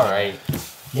 Not yet. All right.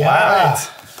 Yeah.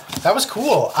 That was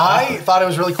cool. I thought it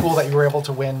was really cool that you were able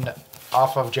to win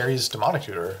off of Jerry's demonic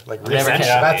tutor. Like, Never really,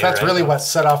 can. that's Right? really what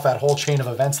set off that whole chain of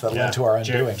events that Yeah. led to our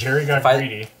undoing. Jerry got If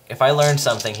greedy. I learned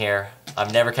something here, I'm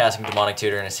never casting demonic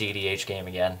tutor in a CDH game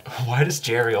again. Why does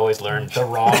Jerry always learn the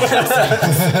wrong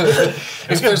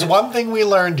If there's one thing we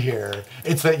learned here,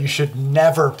 it's that you should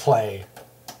never play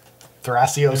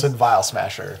Thrasios and Vial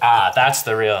Smasher. That's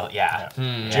the real, yeah.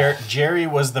 Jerry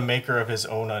was the maker of his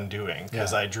own undoing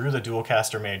because Yeah. I drew the dual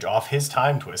caster mage off his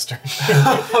time twister.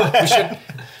 We should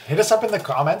hit us up in the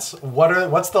comments.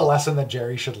 What's the lesson that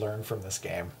Jerry should learn from this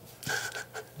game?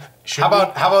 How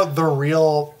about the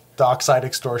real dockside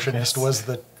extortionist was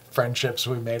the friendships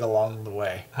we made along the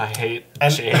way? I hate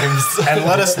And- James. And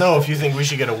let us know if you think we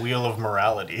should get a wheel of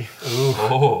morality.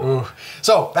 Oh.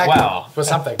 So that Wow. was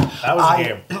something. That was a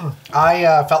game.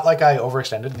 I felt like I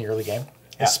overextended in the early game,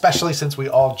 especially since we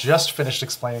all just finished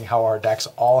explaining how our decks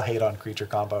all hate on creature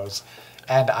combos,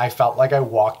 and I felt like I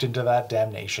walked into that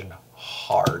damnation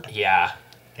hard. Yeah.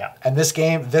 Yeah. And this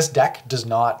deck does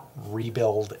not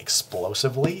rebuild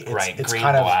explosively. It's, Right, it's green,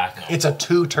 kind of black. it's a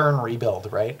 2-turn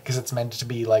rebuild, right? Because it's meant to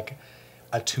be like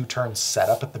a 2-turn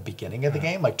setup at the beginning of the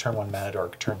game, like turn 1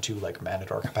 Manadork, turn 2 like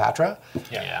Manadork Hapatra.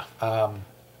 Yeah.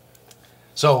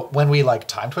 So when we like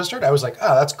time twisted, I was like,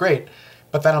 oh, that's great.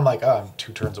 But then I'm like, oh, I'm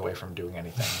 2 turns away from doing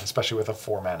anything, especially with a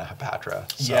 4-mana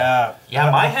Hapatra. So. Yeah. Yeah,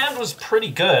 my hand was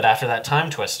pretty good after that time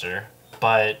twister,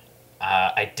 but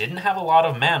I didn't have a lot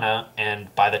of mana,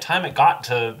 and by the time it got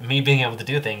to me being able to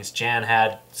do things, Jan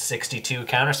had 62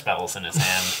 counterspells in his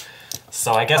hand.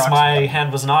 So I guess my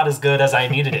hand was not as good as I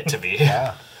needed it to be.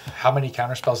 Yeah. How many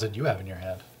counterspells did you have in your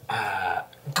hand?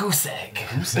 Goose egg.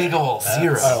 Big ol'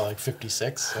 0. Oh, like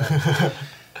 56.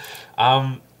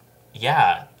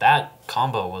 Yeah, that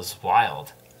combo was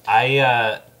wild.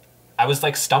 I was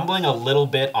like stumbling a little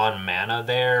bit on mana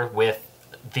there with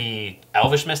the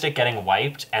Elvish Mystic getting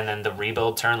wiped, and then the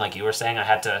rebuild turn, like you were saying, I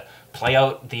had to play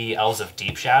out the Elves of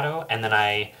Deep Shadow, and then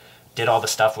I did all the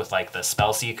stuff with like the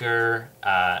Spellseeker,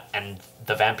 and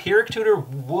the Vampiric Tutor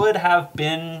would have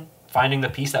been finding the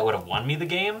piece that would have won me the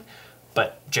game,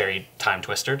 but Jerry time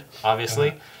twisted,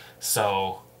 obviously.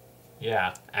 So,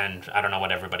 yeah, and I don't know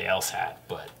what everybody else had,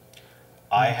 but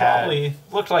probably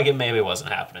looked like it maybe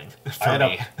wasn't happening for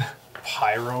me.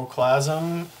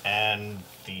 Pyroclasm and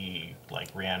the like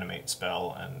reanimate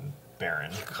spell and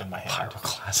Baron in my hand.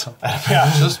 Pyroclasm.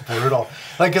 Yeah, just brutal.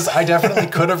 Like, because I definitely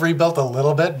could have rebuilt a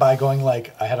little bit by going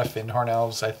like, I had a Fyndhorn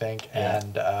Elves, I think,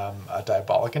 and a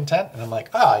Diabolic Intent, and I'm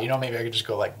like, maybe I could just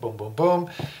go like boom, boom, boom.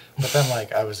 But then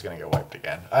like I was gonna get wiped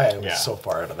again. I was so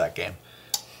far out of that game.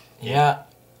 Yeah,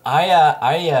 I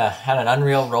had an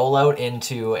Unreal rollout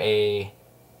into a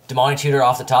Demonic Tutor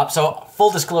off the top. So,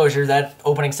 full disclosure, that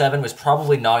opening 7 was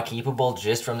probably not keepable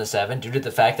just from the 7 due to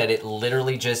the fact that it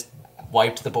literally just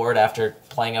wiped the board after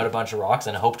playing out a bunch of rocks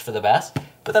and hoped for the best.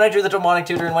 But then I drew the Demonic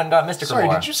Tutor and went and got Mystical Sorry,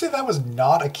 War. did you say that was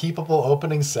not a keepable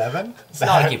opening 7? It's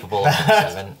not a keepable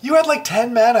opening 7. You had like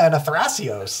 10 mana and a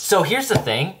Thrasios. So, here's the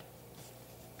thing.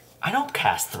 I don't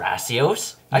cast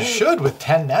Thrasios. You should with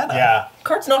 10 mana. Yeah.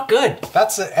 Card's not good.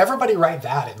 That's everybody write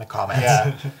that in the comments.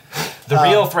 Yeah. The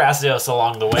real Thrasios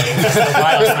along the way is the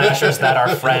Vial Smashers that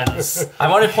are friends. I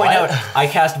want to point out, I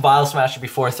cast Vial Smasher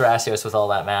before Thrasios with all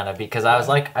that mana because I was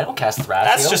like, I don't cast Thrasios.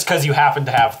 That's just because you happen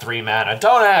to have 3 mana.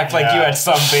 Don't act like you had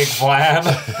some big plan.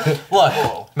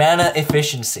 Look, mana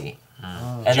efficiency.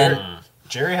 And then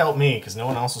Jerry helped me because no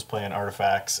one else was playing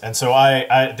artifacts. And so I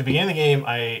at the beginning of the game,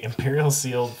 I Imperial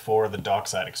Sealed for the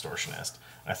Dockside Extortionist.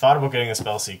 I thought about getting a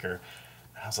Spellseeker.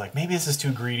 I was like, maybe this is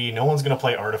too greedy. No one's going to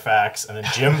play artifacts. And then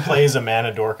Jim plays a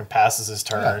Mana Dork and passes his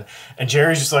turn. Yeah. And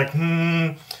Jerry's just like,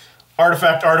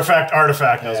 artifact. And I was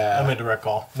like, I made a direct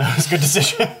call. That was a good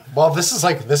decision. Well, this is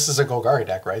a Golgari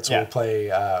deck, right? So we play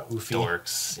Ufi.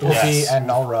 Dorks. Ufi and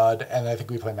Null Rod, and I think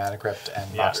we play Mana Crypt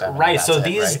and Box 7. Right, so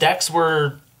these decks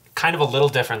were kind of a little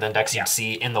different than decks you'd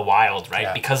see in the wild, right?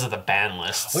 Yeah. Because of the ban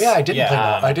lists. Oh yeah, I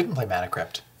didn't play Mana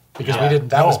Crypt. Because we didn't.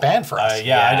 That was banned for us.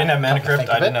 I didn't have Mana Crypt.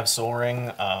 I didn't have Soul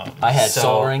Ring. I had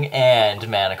Soul Ring and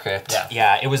Mana Crypt.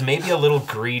 Yeah, it was maybe a little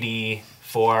greedy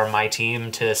for my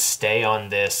team to stay on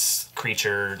this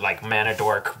creature like Mana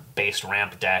Dork based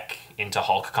ramp deck into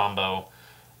Hulk combo,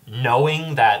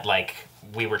 knowing that like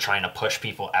we were trying to push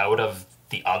people out of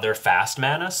the other fast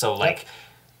mana. So like,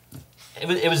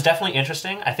 it was definitely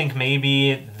interesting. I think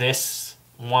maybe this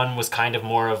one was kind of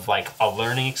more of like a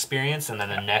learning experience, and then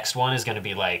the next one is going to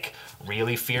be like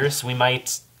really fierce. We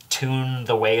might tune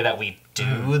the way that we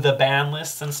do the ban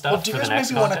lists and stuff. Well, do you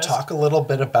guys maybe want to talk a little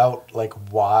bit about like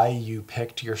why you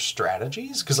picked your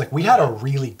strategies? Because like we had a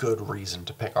really good reason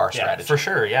to pick our strategy. For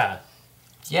sure, yeah.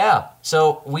 Yeah.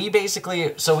 So we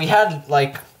had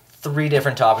like 3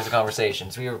 different topics of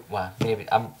conversations. Maybe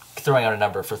I'm throwing out a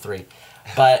number for 3,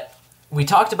 but we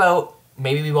talked about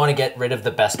maybe we want to get rid of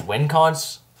the best win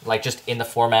cons, like just in the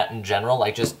format in general,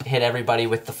 like just hit everybody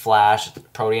with the Flash,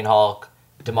 Protean Hulk,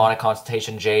 Demonic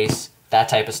Consultation, Jace, that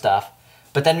type of stuff.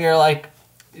 But then we were like,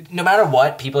 no matter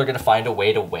what, people are going to find a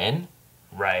way to win.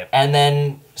 Right. And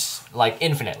then, like,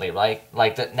 infinitely,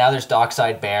 now there's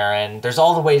Dockside Baron. There's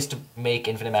all the ways to make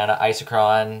infinite mana,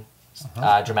 Isochron,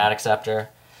 Dramatic Scepter.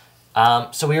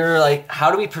 So we were like,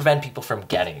 how do we prevent people from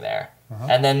getting there?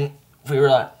 And then we were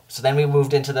like, so then we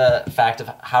moved into the fact of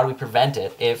how do we prevent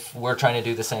it if we're trying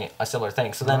to do a similar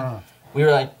thing. So then we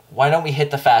were like, why don't we hit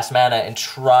the fast mana and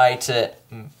try to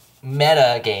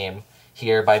meta game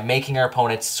here by making our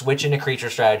opponents switch into creature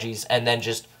strategies and then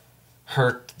just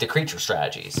hurt the creature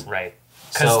strategies. Right.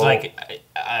 Because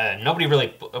nobody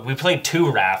really, we played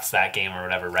 2 Wraths that game or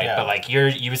whatever, right? Yeah. But like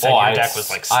you said your deck was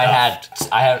like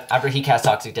stuffed. I had after he cast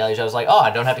Toxic Deluge, I was like,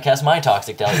 I don't have to cast my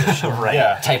Toxic Deluge. Right.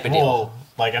 Yeah. Type of deal.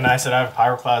 Like, and I said I have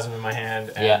Pyroclasm in my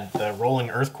hand, and the Rolling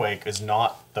Earthquake is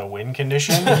not the win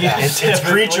condition. It's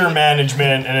creature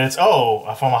management, and it's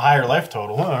from a higher life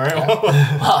total. All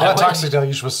right. Toxic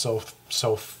Deluge was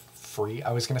so free.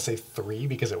 I was gonna say 3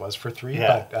 because it was for 3,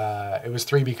 but it was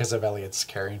 3 because of Eliot's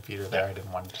Carrion Feeder there. I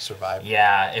didn't want it to survive.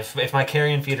 Yeah, if my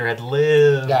Carrion Feeder had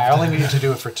lived. Yeah, I only needed to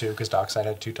do it for 2 because Dockside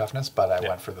had 2 toughness, but I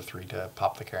went for the 3 to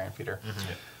pop the Carrion Feeder.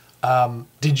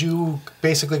 Did you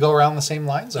basically go around the same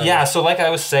lines? Or? Yeah, so like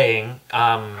I was saying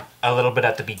a little bit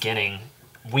at the beginning,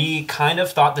 we kind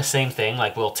of thought the same thing.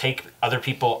 Like, we'll take other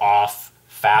people off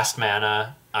fast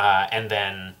mana and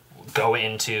then go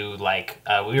into like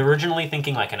we were originally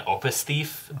thinking like an Opus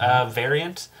Thief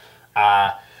variant,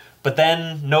 but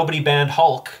then nobody banned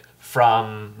Hulk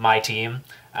from my team,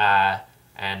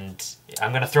 and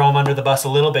I'm gonna throw him under the bus a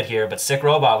little bit here, but Sick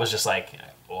Robot was just like,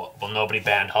 well, nobody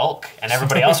banned Hulk, and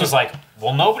everybody else was like,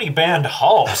 well, nobody banned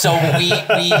Hulk. So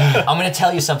I'm going to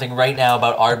tell you something right now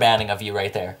about our banning of you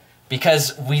right there.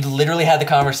 Because we literally had the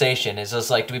conversation. It's just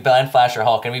like, do we ban Flash or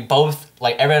Hulk? And we both,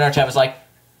 like, everyone in our chat was like,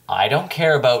 I don't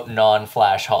care about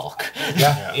non-Flash Hulk.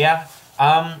 Yeah.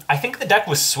 I think the deck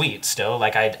was sweet still.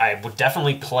 Like, I would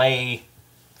definitely play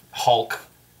Hulk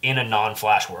in a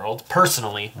non-Flash world.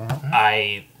 Personally,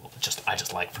 I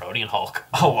just like Protean Hulk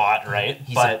a lot, right?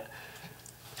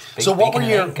 So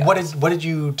what did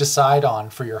you decide on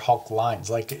for your Hulk lines?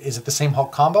 Like, is it the same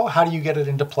Hulk combo? How do you get it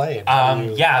into play?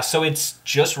 Yeah, so it's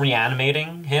just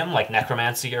reanimating him, like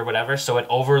Necromancy or whatever. So it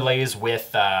overlays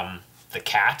with the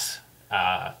cat.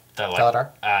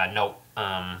 Galadar? No.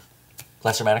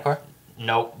 Lesser Manticore?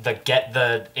 No, get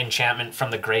the enchantment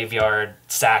from the graveyard,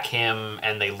 sack him,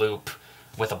 and they loop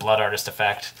with a Blood Artist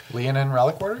effect. Leonin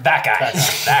Relic Warder? That guy.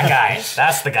 That guy.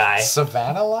 That's the guy.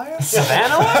 Savannah Lion?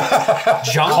 Savannah Lion?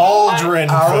 Jungle Cauldron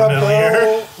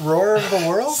familiar. Roar of the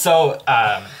World? So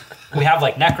we have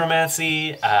like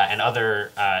Necromancy and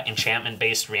other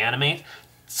enchantment-based reanimate,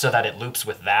 so that it loops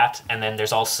with that. And then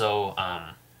there's also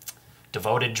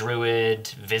Devoted Druid,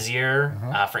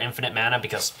 Vizier for infinite mana,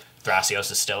 because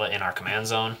Thrasios is still in our command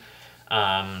zone.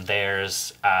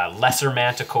 There's Lesser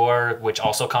Manticore, which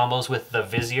also combos with the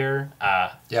Vizier.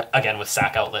 Again, with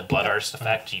Sack Outlet Blood Artist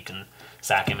effect, you can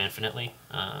sack him infinitely.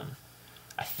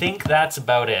 I think that's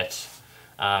about it.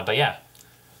 But yeah.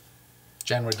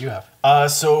 Jen, what do you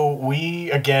have? So we,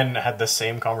 again, had the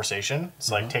same conversation. It's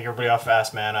like, take everybody off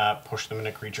fast mana, push them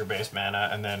into creature-based mana,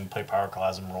 and then play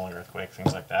Pyroclasm, Rolling Earthquake,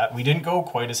 things like that. We didn't go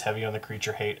quite as heavy on the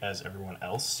creature hate as everyone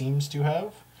else seems to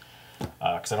have.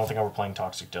 Because I don't think I were playing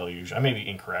Toxic Deluge. I may be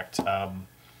incorrect.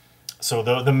 So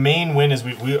the main win is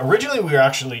we originally we were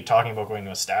actually talking about going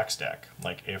to a stacks deck.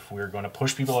 Like, if we're going to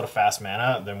push people out of fast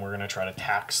mana, then we're going to try to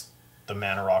tax the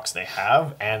mana rocks they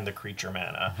have and the creature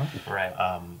mana. Right.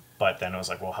 But then I was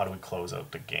like, well, how do we close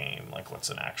out the game? Like, what's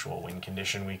an actual win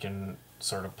condition we can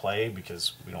sort of play?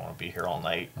 Because we don't want to be here all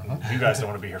night. You guys don't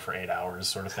want to be here for 8 hours,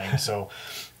 sort of thing. So,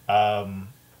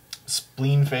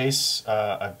 Spleenface,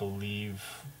 I believe,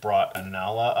 brought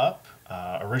Inalla up.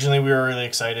 Originally, we were really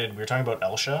excited. We were talking about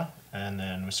Elsha, and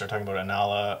then we started talking about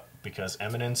Inalla because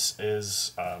Eminence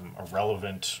is a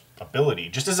relevant ability,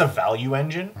 just as a value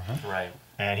engine. Right.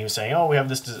 And he was saying, "Oh, we have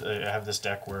this. I have this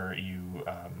deck where you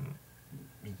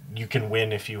can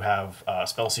win if you have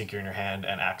Spellseeker in your hand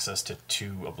and access to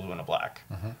 2, a blue and a black."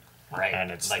 Right.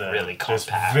 And it's like really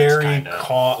compact. Very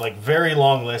very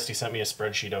long list. He sent me a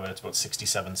spreadsheet of it. It's about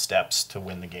 67 steps to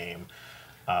win the game.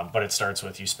 But it starts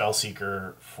with you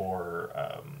Spellseeker for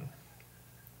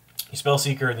you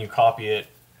Spellseeker and you copy it.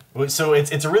 So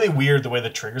it's a really weird the way the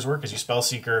triggers work. Is you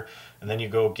Spellseeker and then you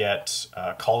go get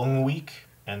Calling the Week,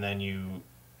 and then you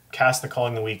cast the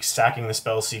Calling the Week, sacking the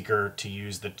Spellseeker to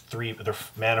use the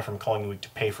mana from Calling the Week to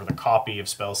pay for the copy of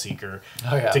Spellseeker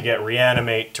to get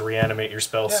Reanimate to reanimate your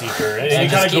Spellseeker. And you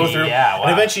kind of go through, and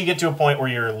eventually you get to a point where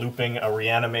you're looping a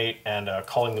Reanimate and a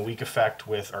Calling the Week effect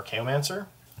with Archaeomancer.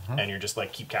 And you're just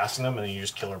like keep casting them, and then you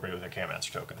just kill everybody with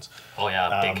Archaeomancer tokens. Oh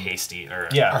yeah, big hasty or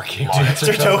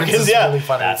Archaeomancer tokens. Yeah, really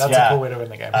funny. That's a cool way to win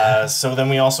the game. So then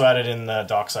we also added in the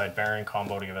Dockside Baron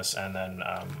combo to give us, and then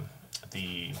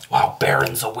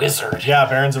Baron's a wizard. Yeah,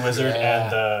 Baron's a wizard,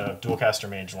 and the Dualcaster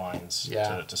Mage lines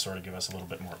to sort of give us a little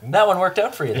bit more. That one worked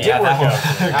out for you. It did work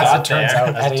out. As it turns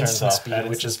out, at instant speed,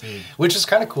 which is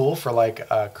kind of cool for like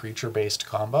a creature-based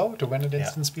combo to win at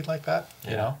instant speed like that.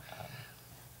 You know.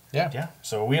 Yeah.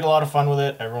 So we had a lot of fun with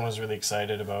it. Everyone was really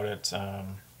excited about it.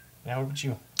 What about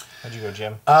you? How'd you go,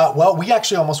 Jim? Well, we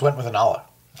actually almost went with Inalla.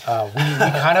 We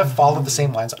kind of followed the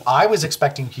same lines. I was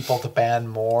expecting people to ban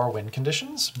more win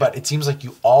conditions, but it seems like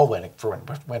you all went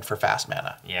for fast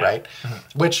mana, right?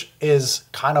 Which is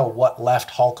kind of what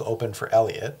left Hulk open for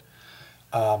Eliot.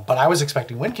 But I was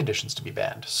expecting win conditions to be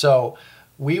banned. So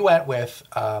we went with,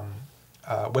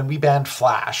 when we banned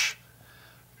Flash,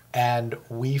 and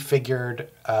we figured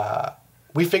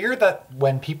that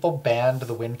when people banned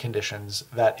the win conditions,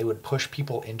 that it would push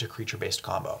people into creature-based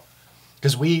combo.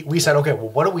 Because we said, okay, well,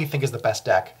 what do we think is the best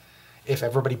deck if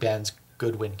everybody bans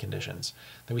good win conditions?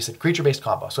 Then we said creature-based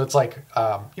combo. So it's like,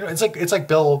 it's like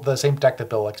Bill, the same deck that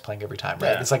Bill likes playing every time,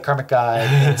 right? Yeah. It's like Karmic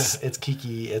Guide, it's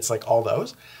Kiki, it's like all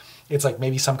those. It's like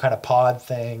maybe some kind of pod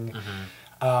thing.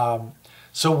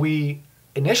 So we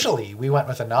initially we went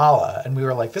with Inalla, and we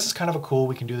were like, this is kind of a cool,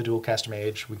 we can do the dual cast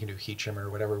mage, we can do heat shimmer,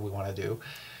 whatever we want to do.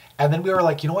 And then we were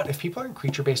like, you know what, if people are in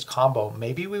creature-based combo,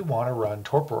 maybe we want to run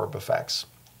torpor orb effects.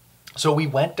 So we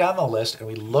went down the list and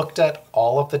we looked at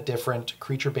all of the different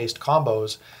creature-based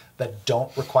combos that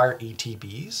don't require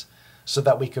ETBs, so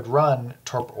that we could run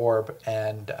torpor orb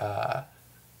and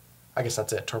I guess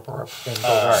that's it, torpor orb in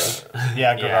Golgari.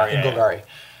 Yeah, Golgari. In Golgari.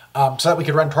 So that we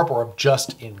could run torpor orb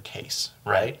just in case,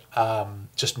 right?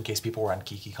 Just in case people were on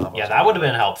Kiki combos. Yeah, that would have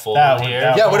been helpful. That would- here.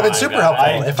 that Yeah, it would have been Oh my super God.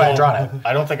 helpful if I had drawn it.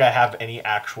 I don't think I have any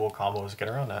actual combos to get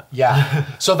around that. Yeah.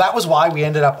 So that was why we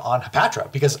ended up on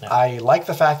Hapatra, because I like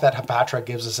the fact that Hapatra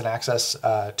gives us an access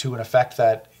to an effect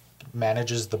that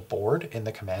manages the board in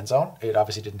the command zone. It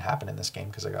obviously didn't happen in this game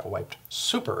because I got wiped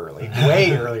super early,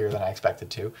 way earlier than I expected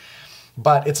to.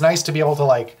 But it's nice to be able to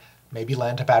like maybe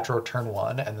land Hapatra turn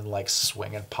 1 and then like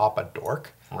swing and pop a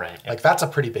dork. Right. Like that's a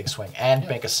pretty big swing, and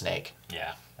make a snake.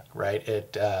 Yeah. Right,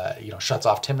 it shuts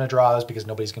off Tymna draws because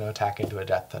nobody's going to attack into a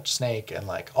death touch snake and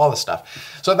like all this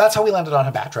stuff. So that's how we landed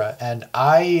on Hapatra, and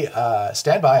I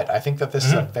stand by it. I think that this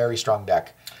is a very strong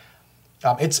deck.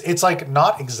 It's like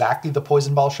not exactly the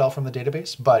Poison Ball shell from the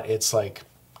database, but it's like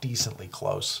decently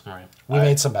close. Right. We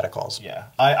made some meta calls. Yeah,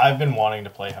 I've been wanting to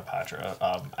play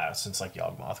Hapatra since like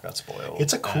Yawgmoth got spoiled.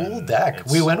 It's a cool and deck.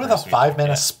 it's We went with a pretty sweet.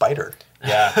 5-mana spider,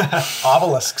 Yeah,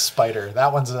 obelisk spider.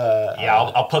 That one's a Yeah,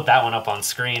 I'll put that one up on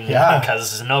screen Yeah.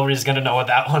 because nobody's gonna know what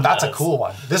that one that's does. a cool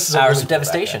one. This is a Hours really of cool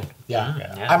Devastation. deck. Yeah.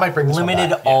 Yeah. I might bring this one Limited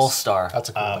back. All-Star. That's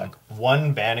a cool deck.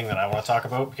 one banning that I want to talk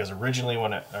about, because originally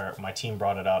when my team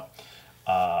brought it up,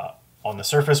 on the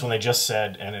surface when they just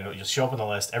said, and it'll just show up on the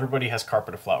list, everybody has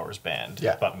Carpet of Flowers banned,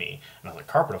 Yeah. but me. And I was like,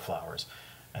 Carpet of Flowers?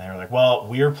 And they were like, well,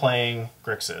 we're playing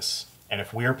Grixis, and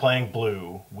if we're playing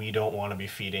blue, we don't want to be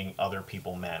feeding other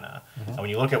people mana. And when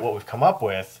you look at what we've come up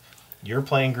with, you're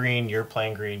playing green, you're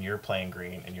playing green, you're playing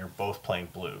green, and you're both playing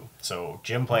blue. So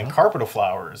Jim playing Carpet of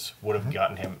Flowers would have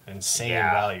gotten him insane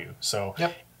Yeah. value. So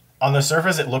Yep. on the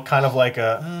surface, it looked kind of like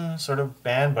a sort of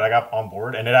ban, but I got on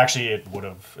board, and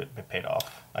it paid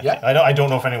off. I don't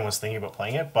know if anyone was thinking about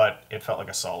playing it, but it felt like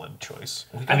a solid choice.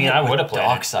 I mean, I would have played it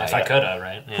Dockside. if I could have,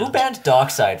 right? Yeah. Who banned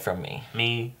Dockside from me?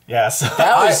 Me. Yes.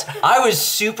 I was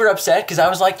super upset because I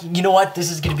was like, you know what? This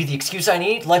is going to be the excuse I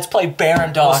need. Let's play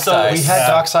Baron Dockside. We had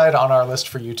Dockside on our list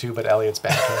for you too, but Eliot's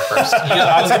ban came first. Yeah,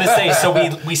 I was gonna say, so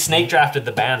we snake drafted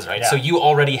the bans, right? Yeah. So you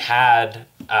already had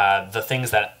the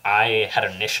things that I had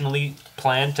initially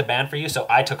planned to ban for you. So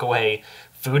I took away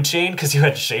Food Chain because you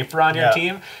had Shaper on your Yeah.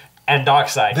 team, and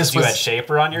Dockside This because you was- had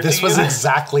Shaper on your This team. was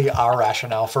exactly our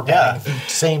rationale for banning the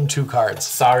same 2 cards.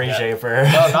 Sorry, Shaper.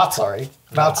 No, not sorry.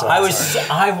 Not sorry. I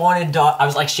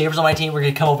was like, Shaper's on my team. We're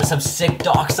going to come up with some sick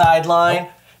Dockside line.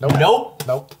 Nope.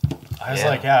 I was Yeah.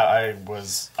 like,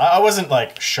 I wasn't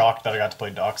like shocked that I got to play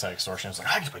Dockside Extortion. I was like,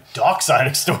 I get to play Dockside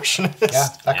Extortionist. Yeah,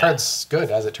 that card's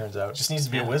good as it turns out. Just needs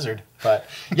to be a wizard. But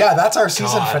yeah, that's our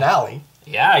season God. finale.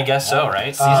 Yeah, I guess so,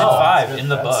 right? Season 5 in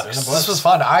the That's books. in the This was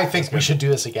fun. I think we should do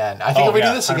this again. I think Oh, if we yeah,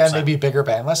 do this again, 100%. maybe bigger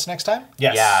ban list next time.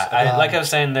 Yes. Yeah, like I was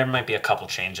saying, there might be a couple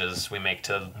changes we make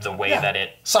to the way Yeah, that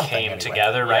it something came anyway.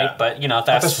 together, right? Yeah. But But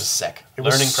that's this was sick. It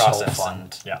was learning so process. fun.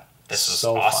 And Yeah. this was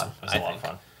So awesome. fun. It was I a lot think. of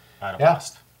fun. I had a Yeah.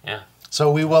 blast. Yeah.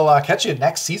 So we will catch you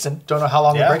next season. Don't know how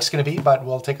long the Yeah. break's going to be, but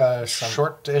we'll take a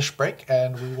short-ish break,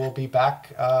 and we will be back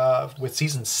with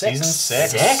season 6. Season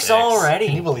 6. Six already.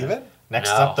 Can you believe it? Next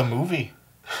No. up, the movie.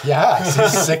 Yeah,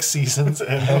 6 seasons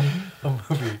and a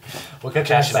movie. We'll catch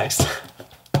you Catch next you time.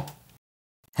 next.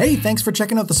 Hey, thanks for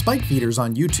checking out the Spike Feeders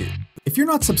on YouTube. If you're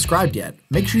not subscribed yet,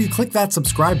 make sure you click that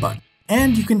subscribe button.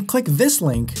 And you can click this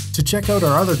link to check out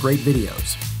our other great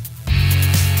videos.